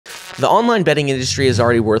The online betting industry is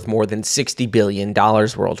already worth more than $60 billion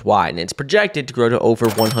worldwide, and it's projected to grow to over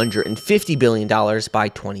 $150 billion by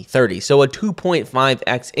 2030, so a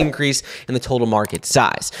 2.5x increase in the total market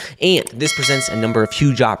size. And this presents a number of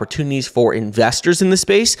huge opportunities for investors in the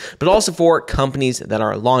space, but also for companies that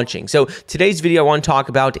are launching. So today's video, I want to talk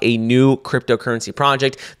about a new cryptocurrency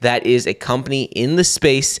project that is a company in the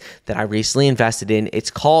space that I recently invested in. It's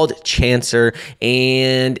called Chancer,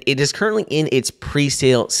 and it is currently in its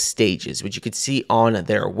pre-sale stages, which you can see on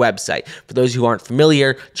their website. For those who aren't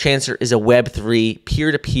familiar, Chancer is a Web3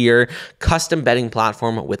 peer-to-peer custom betting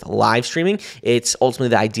platform with live streaming. It's ultimately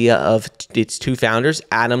the idea of its two founders,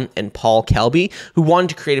 Adam and Paul Kelbie, who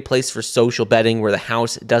wanted to create a place for social betting where the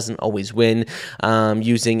house doesn't always win,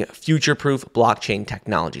 using future-proof blockchain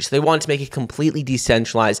technology. So they wanted to make it completely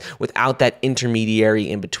decentralized without that intermediary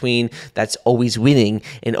in between that's always winning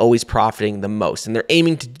and always profiting the most. And they're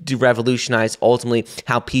aiming to revolutionize ultimately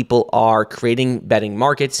how people are creating betting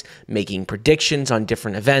markets, making predictions on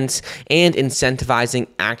different events, and incentivizing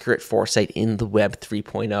accurate foresight in the Web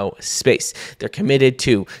 3.0 space. They're committed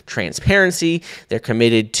to transparency. They're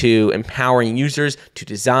committed to empowering users to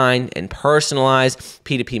design and personalize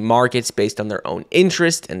P2P markets based on their own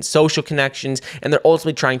interests and social connections. And they're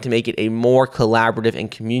ultimately trying to make it a more collaborative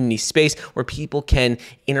and community space where people can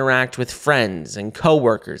interact with friends and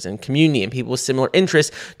coworkers and community and people with similar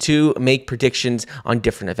interests to make predictions on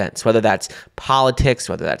different events, whether that's politics,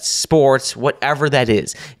 whether that's sports, whatever that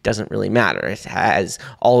is, it doesn't really matter. It has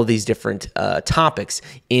all of these different topics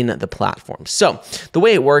in the platform. So the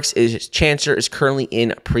way it works is Chancer is currently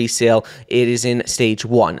in pre-sale. It is in stage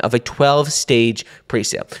 1 of a 12-stage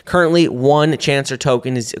pre-sale. Currently, one Chancer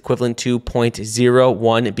token is equivalent to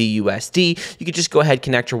 0.01 BUSD. You could just go ahead,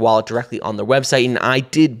 connect your wallet directly on their website, and I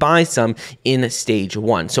did buy some in stage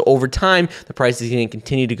 1. So over time, the price is going to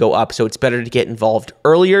continue to go up, so it's better to get involved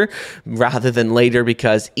earlier rather than later,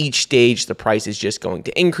 because each stage the price is just going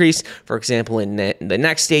to increase. For example, in the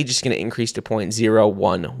next stage, it's going to increase to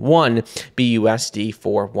 0.011 BUSD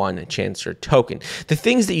for one Chancer token. The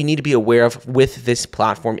things that you need to be aware of with this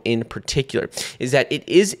platform in particular is that it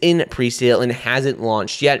is in pre-sale and hasn't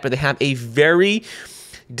launched yet, but they have a very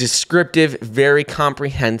descriptive, very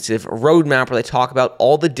comprehensive roadmap where they talk about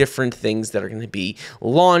all the different things that are going to be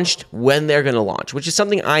launched when they're going to launch, which is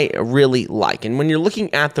something I really like. And when you're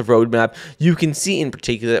looking at the roadmap, you can see in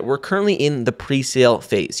particular that we're currently in the pre-sale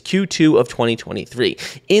phase, Q2 of 2023.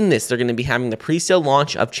 In this, they're going to be having the pre-sale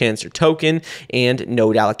launch of Chancer token and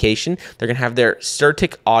node allocation. They're going to have their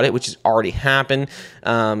CertiK audit, which has already happened.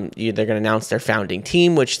 They're going to announce their founding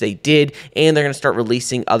team, which they did, and they're going to start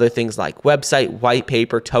releasing other things like website, white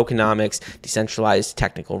paper, tokenomics, decentralized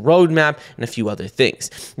technical roadmap, and a few other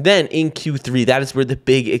things. Then in Q3, that is where the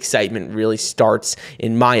big excitement really starts,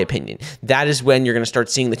 in my opinion. That is when you're going to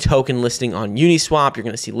start seeing the token listing on Uniswap. You're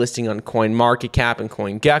going to see listing on CoinMarketCap and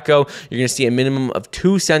CoinGecko. You're going to see a minimum of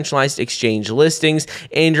 2 centralized exchange listings,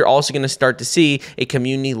 and you're also going to start to see a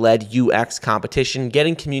community-led UX competition,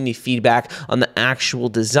 getting community feedback on the actual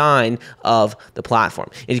design of the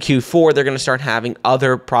platform. In Q4, they're going to start having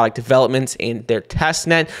other product developments and their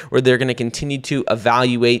testnet, where they're going to continue to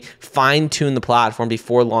evaluate, fine-tune the platform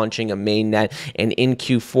before launching a mainnet. And in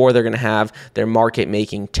Q4, they're going to have their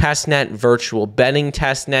market-making testnet, virtual betting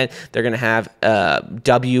testnet. They're going to have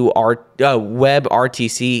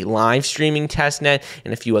WebRTC live streaming testnet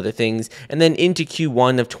and a few other things. And then into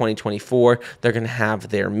Q1 of 2024, they're going to have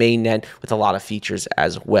their mainnet with a lot of features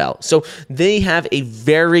as well. So they have a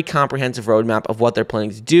very comprehensive roadmap of what they're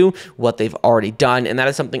planning to do, what they've already done, and that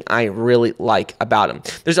is something I really like about them.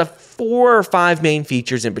 There's 4 or 5 main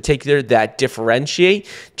features in particular that differentiate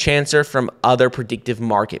Chancer from other predictive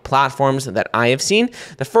market platforms that I have seen.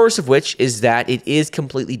 The first of which is that it is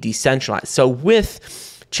completely decentralized. So with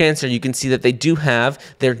Chancer, you can see that they do have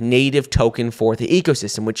their native token for the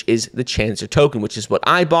ecosystem, which is the Chancer token, which is what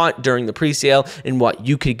I bought during the pre-sale and what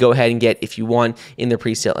you could go ahead and get if you want in the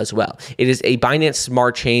pre-sale as well. It is a Binance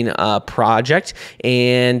Smart Chain project,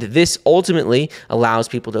 and this ultimately allows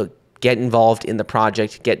people to get involved in the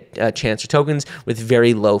project, get Chancer tokens with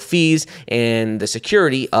very low fees and the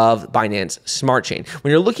security of Binance Smart Chain. When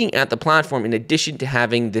you're looking at the platform, in addition to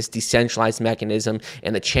having this decentralized mechanism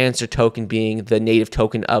and the Chancer token being the native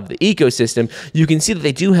token of the ecosystem, you can see that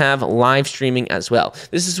they do have live streaming as well.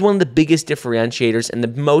 This is one of the biggest differentiators and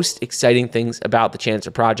the most exciting things about the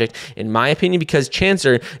Chancer project, in my opinion, because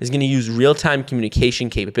Chancer is going to use real-time communication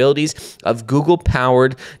capabilities of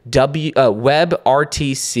Google-powered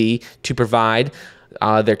WebRTC to provide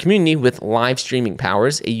their community with live streaming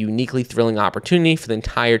powers, a uniquely thrilling opportunity for the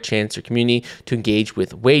entire Chancer community to engage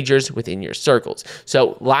with wagers within your circles.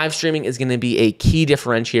 So live streaming is going to be a key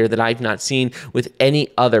differentiator that I've not seen with any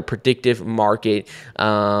other predictive market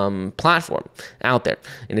platform out there.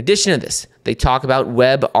 In addition to this, they talk about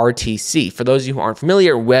WebRTC. For those of you who aren't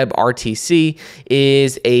familiar, WebRTC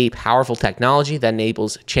is a powerful technology that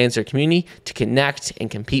enables Chancer community to connect and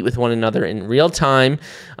compete with one another in real time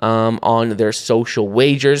on their social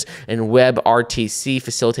wagers. And WebRTC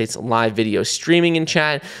facilitates live video streaming and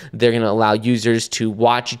chat. They're going to allow users to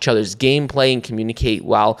watch each other's gameplay and communicate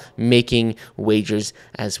while making wagers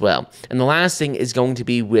as well. And the last thing is going to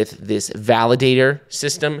be with this validator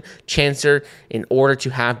system. Chancer, in order to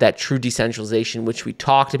have that true decentralization, which we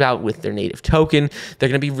talked about with their native token, they're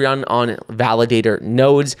going to be run on validator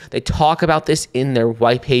nodes. They talk about this in their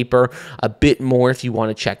white paper a bit more if you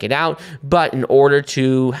want to check it out. But in order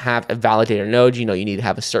to have a validator node, you need to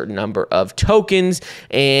have a certain number of tokens,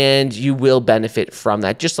 and you will benefit from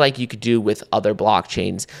that, just like you could do with other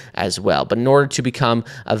blockchains as well. But in order to become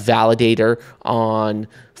a validator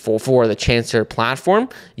for the Chancer platform,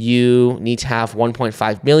 you need to have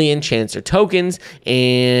 1.5 million Chancer tokens,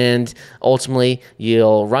 and ultimately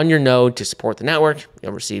you'll run your node to support the network.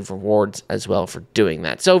 You'll receive rewards as well for doing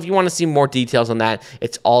that. So if you want to see more details on that,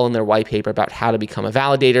 it's all in their white paper about how to become a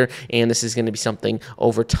validator, and this is going to be something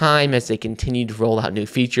over time as they continue to roll out new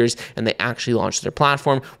features and they actually launch their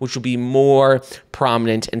platform, which will be more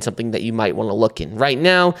prominent and something that you might want to look in. Right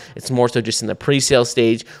now, it's more so just in the pre-sale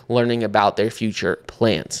stage, learning about their future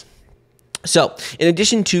plans. So, in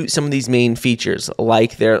addition to some of these main features,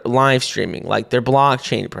 like their live streaming, like their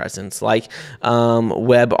blockchain presence, like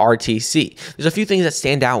WebRTC, there's a few things that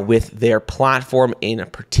stand out with their platform in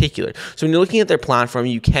particular. So, when you're looking at their platform,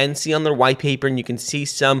 you can see on their white paper, and you can see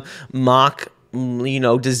some mock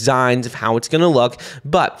designs of how it's going to look,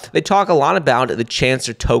 but they talk a lot about the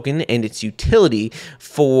Chancer token and its utility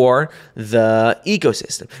for the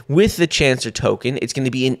ecosystem. With the Chancer token, it's going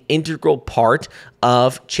to be an integral part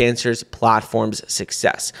of Chancer's platform's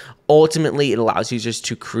success. Ultimately, it allows users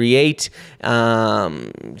to create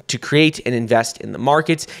and invest in the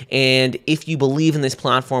markets. And if you believe in this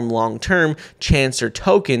platform long term, Chancer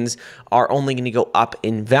tokens are only going to go up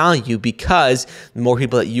in value, because the more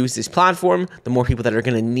people that use this platform, the more people that are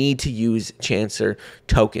going to need to use Chancer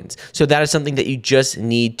tokens. So that is something that you just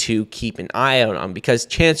need to keep an eye out on, because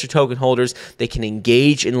Chancer token holders, they can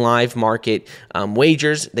engage in live market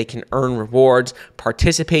wagers, they can earn rewards,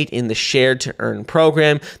 participate in the shared to earn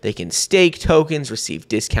program, they can stake tokens, receive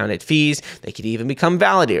discounted fees, they could even become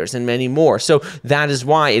validators, and many more. So that is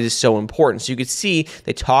why it is so important. So you could see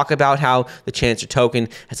they talk about how the Chancer token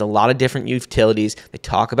has a lot of different utilities. They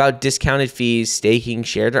talk about discounted fees, staking,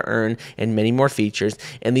 share to earn, and many more features.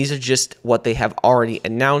 And these are just what they have already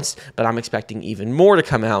announced, but I'm expecting even more to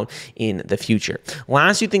come out in the future.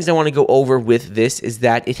 Last few things I want to go over with this is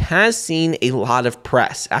that it has seen a lot of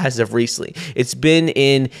press as of recently. It's been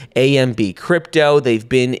in AMB Crypto. They've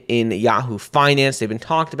been in Yahoo Finance. They've been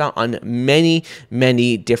talked about on many,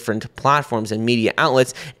 many different platforms and media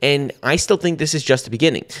outlets. And I still think this is just the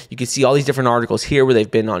beginning. You can see all these different articles here where they've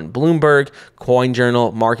been on Bloomberg,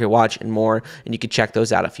 CoinJournal, MarketWatch, and more. And you can check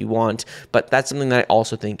those out if you want. But that's something that I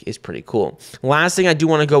also think is pretty cool. Last thing I do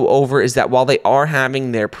want to go over is that while they are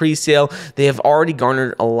having their pre-sale, they have already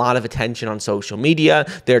garnered a lot of attention on social media.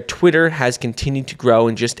 Their Twitter has continued to grow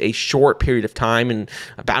in just a short period of time. In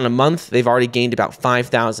about a month, they've already gained about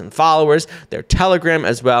 5,000 followers. Their Telegram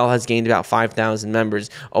as well has gained about 5,000 members,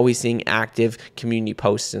 always seeing active community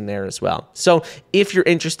posts in there as well. So if you're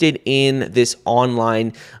interested in this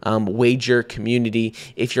online wager community,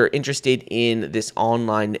 if you're interested in this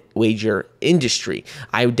online wager industry,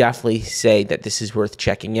 I would definitely say that this is worth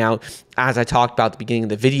checking out. As I talked about at the beginning of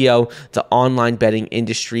the video, the online betting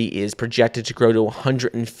industry is projected to grow to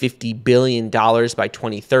 $150 billion by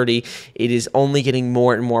 2030. It is only getting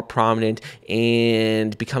more and more prominent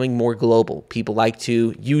and becoming more global. People like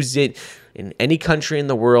to use it in any country in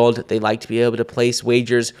the world. They like to be able to place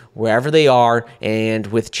wagers wherever they are, and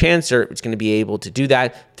with Chancer, it's going to be able to do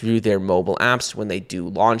that through their mobile apps. When they do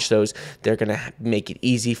launch those, they're going to make it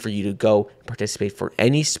easy for you to go participate for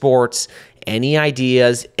any sports, any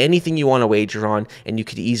ideas, anything you want to wager on, and you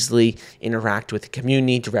could easily interact with the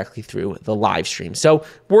community directly through the live stream. So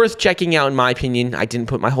worth checking out in my opinion. I didn't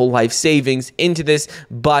put my whole life savings into this,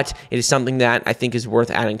 but it is something that I think is worth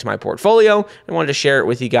adding to my portfolio. I wanted to share it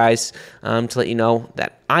with you guys to let you know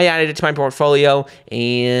that I added it to my portfolio,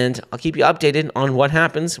 and I'll keep you updated on what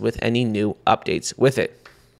happens with any new updates with it.